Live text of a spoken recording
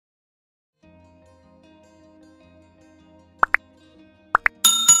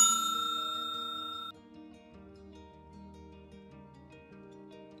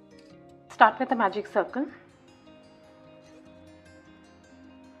start with a magic circle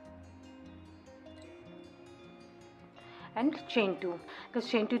and chain 2. This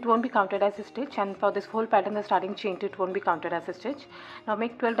chain 2, it won't be counted as a stitch, and for this whole pattern the starting chain 2, it won't be counted as a stitch. Now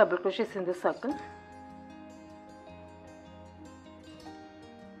make 12 double crochets in this circle.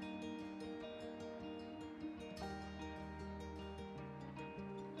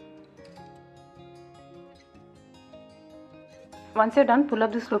 Once you're done, pull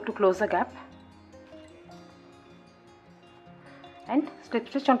up this loop to close the gap and slip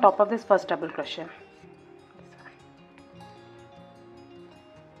stitch on top of this first double crochet.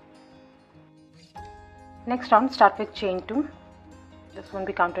 Next round, start with chain 2. This won't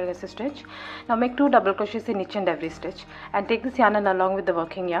be counted as a stitch. Now make 2 double crochets in each and every stitch and take this yarn along with the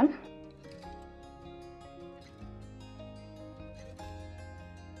working yarn.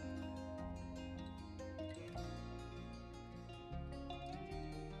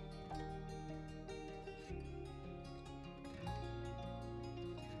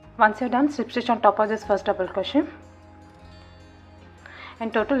 Once you're done, slip stitch on top of this first double crochet. In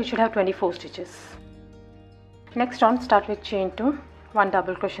total you should have 24 stitches. Next round, start with chain 2, 1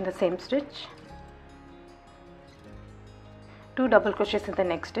 double crochet in the same stitch, 2 double crochets in the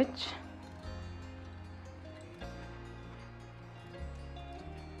next stitch,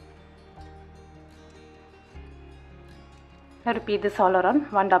 now repeat this all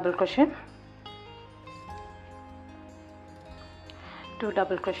around. 1 double crochet, 2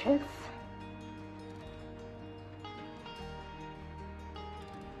 double crochets,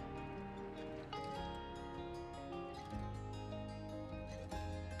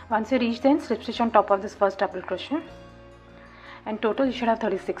 once you reach the end, slip stitch on top of this first double crochet, and total you should have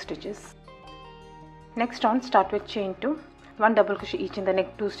 36 stitches. Next round, start with chain 2, 1 double crochet each in the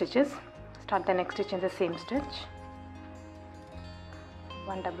next 2 stitches, start the next stitch in the same stitch,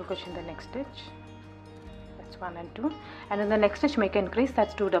 1 double crochet in the next stitch, that's 1 and 2, and in the next stitch make an increase,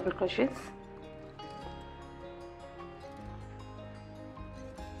 that's 2 double crochets.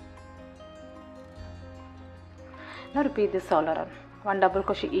 Now repeat this all around. 1 double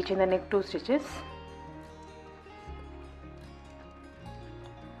crochet each in the next 2 stitches,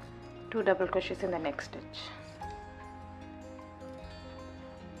 2 double crochets in the next stitch.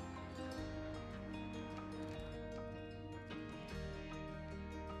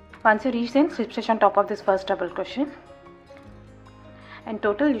 Once you reach the end, slip stitch on top of this first double crochet, and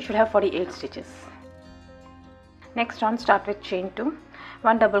total you should have 48 stitches. Next round, start with chain 2,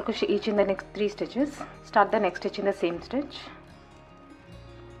 1 double crochet each in the next 3 stitches, start the next stitch in the same stitch,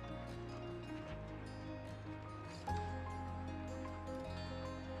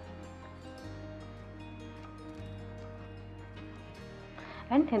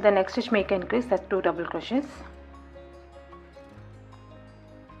 and in the next stitch make an increase, that's 2 double crochets.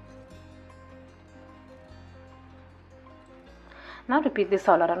 Now repeat this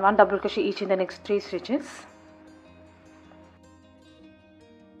all around. 1 double crochet each in the next 3 stitches,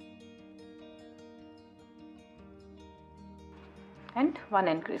 and 1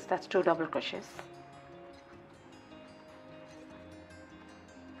 increase, that's 2 double crochets.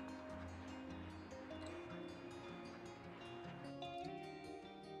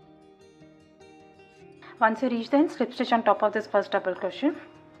 Once you reach the end, slip stitch on top of this first double crochet,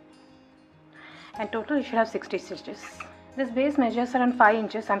 and total you should have 60 stitches. This base measures around 5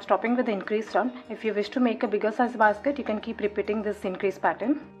 inches. I am stopping with the increased round. If you wish to make a bigger size basket, you can keep repeating this increase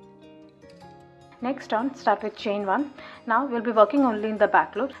pattern. Next round, start with chain 1. Now we will be working only in the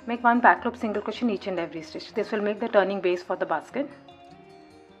back loop. Make 1 back loop single crochet in each and every stitch. This will make the turning base for the basket.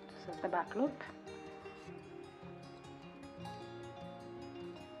 This is the back loop.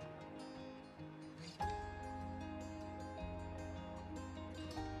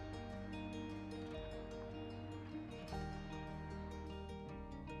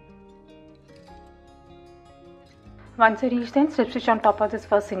 Once you reach the end, slip stitch on top of this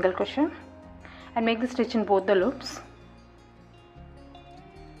first single crochet and make the stitch in both the loops.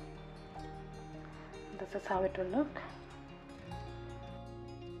 This is how it will look.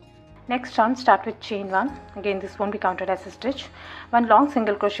 Next round, start with chain 1. Again, this won't be counted as a stitch. 1 long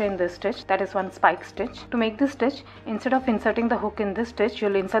single crochet in this stitch, that is 1 spike stitch. To make this stitch, instead of inserting the hook in this stitch, you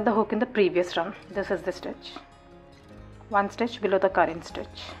will insert the hook in the previous round. This is the stitch. 1 stitch below the current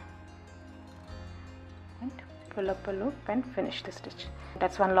stitch. Pull up a loop and finish the stitch.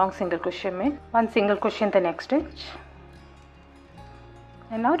 That's 1 long single crochet made, 1 single crochet in the next stitch,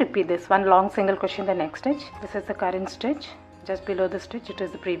 and now repeat this. 1 long single crochet in the next stitch. This is the current stitch. Just below the stitch, it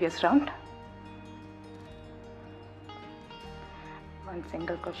is the previous round. 1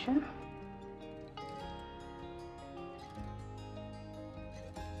 single crochet,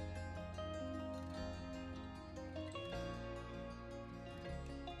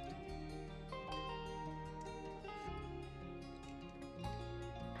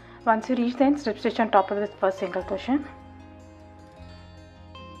 Once you reach the end, slip stitch on top of the first single crochet.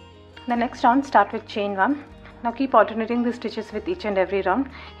 The next round, start with chain 1. Now keep alternating the stitches with each and every round.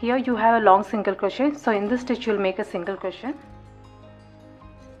 Here you have a long single crochet, so in this stitch you will make a single crochet,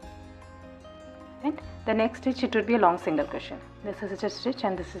 and the next stitch it would be a long single crochet. This is a stitch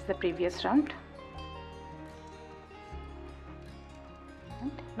and this is the previous round.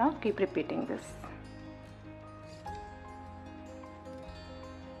 And now keep repeating this.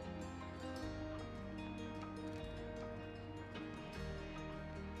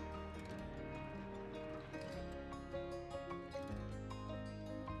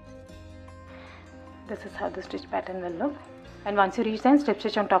 This is how the stitch pattern will look. And once you reach the end, slip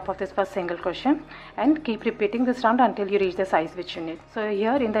stitch on top of this first single crochet and keep repeating this round until you reach the size which you need. So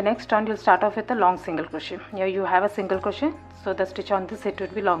here in the next round you'll start off with a long single crochet. Here you have a single crochet, so the stitch on this it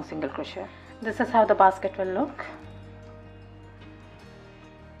would be long single crochet. This is how the basket will look,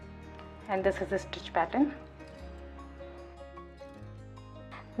 and this is the stitch pattern.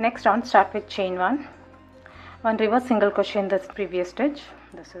 Next round, start with chain 1, 1 reverse single crochet in this previous stitch.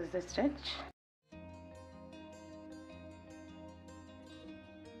 This is the stitch.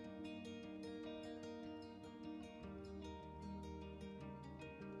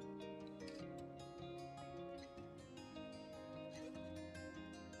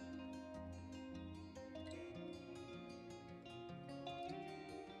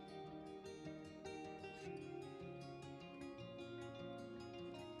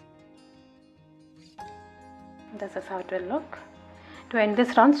 This is how it will look. To end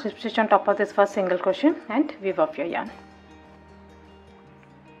this round, slip stitch on top of this first single crochet and weave off your yarn.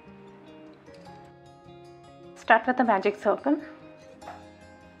 Start with a magic circle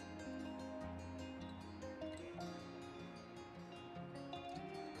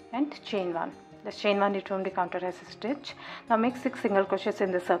and chain 1. This chain 1 it won't be counted as a stitch. Now make 6 single crochets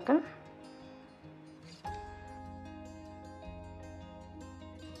in the circle.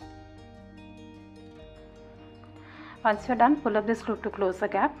 Once you're done, pull up this loop to close the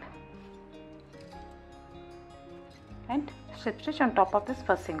gap and slip stitch on top of this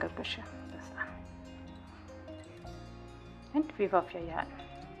first single crochet, this one, and weave off your yarn.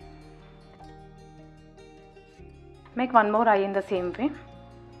 Make one more eye in the same way.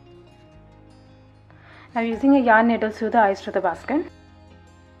 Now using a yarn needle, sew the eyes to the basket.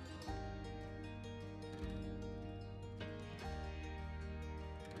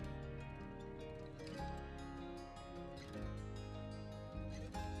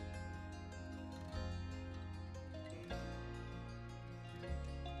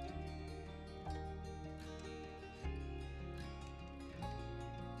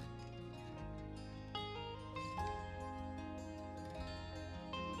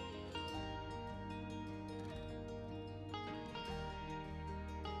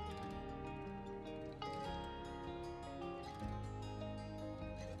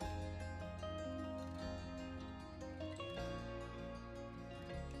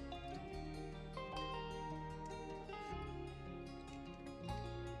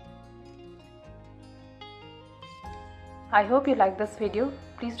 I hope you like this video.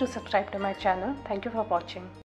 Please do subscribe to my channel. Thank you for watching.